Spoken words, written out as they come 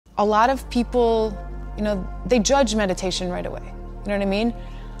A lot of people, they judge meditation right away. You know what I mean?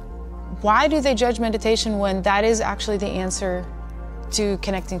 Why do they judge meditation when that is actually the answer to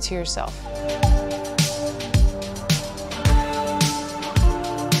connecting to yourself?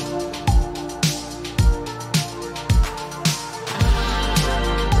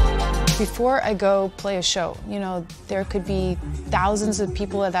 Before I go play a show, there could be thousands of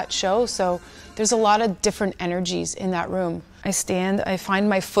people at that show, so there's a lot of different energies in that room. I stand, I find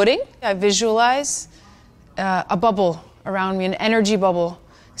my footing, I visualize a bubble around me, an energy bubble,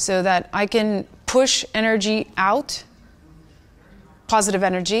 so that I can push energy out, positive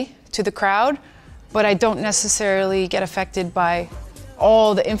energy, to the crowd, but I don't necessarily get affected by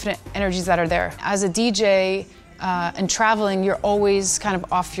all the infinite energies that are there. As a DJ, and traveling, you're always kind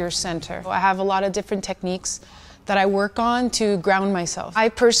of off your center. I have a lot of different techniques that I work on to ground myself. I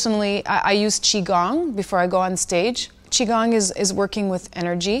personally, I use Qigong before I go on stage. Qigong is working with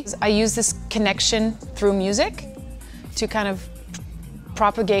energy. I use this connection through music to kind of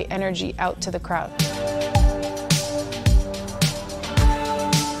propagate energy out to the crowd.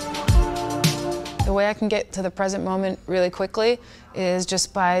 The way I can get to the present moment really quickly is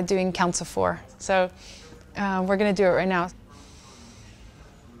just by doing counts of 4. So we're going to do it right now.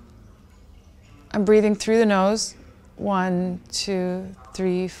 I'm breathing through the nose. 1, 2,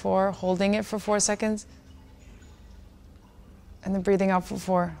 3, 4, holding it for 4 seconds. And then breathing out for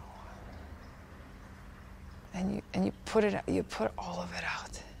 4. And you put it out, you put all of it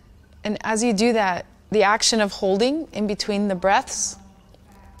out. And as you do that, the action of holding in between the breaths,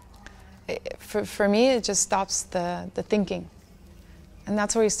 for me, it just stops the thinking. And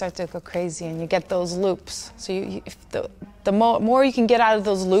that's where you start to go crazy and you get those loops. So if the more you can get out of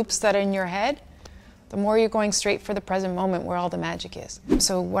those loops that are in your head, the more you're going straight for the present moment where all the magic is.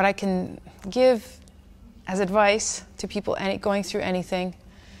 So what I can give as advice to people going through anything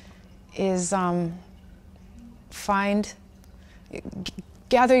is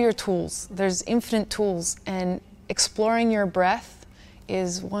gather your tools. There's infinite tools, and exploring your breath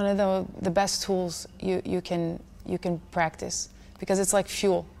is one of the best tools you can practice. Because it's like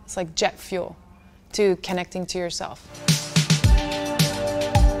fuel, it's like jet fuel to connecting to yourself.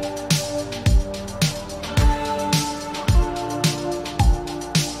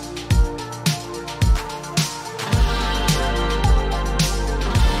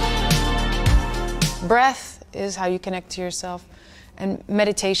 Breath is how you connect to yourself, and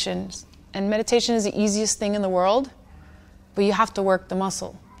meditation. And meditation is the easiest thing in the world, but you have to work the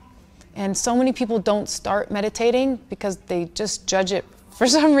muscle. And so many people don't start meditating because they just judge it for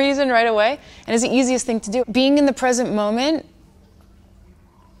some reason right away. And it's the easiest thing to do. Being in the present moment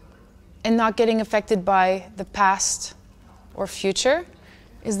and not getting affected by the past or future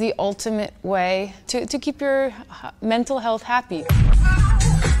is the ultimate way to keep your mental health happy.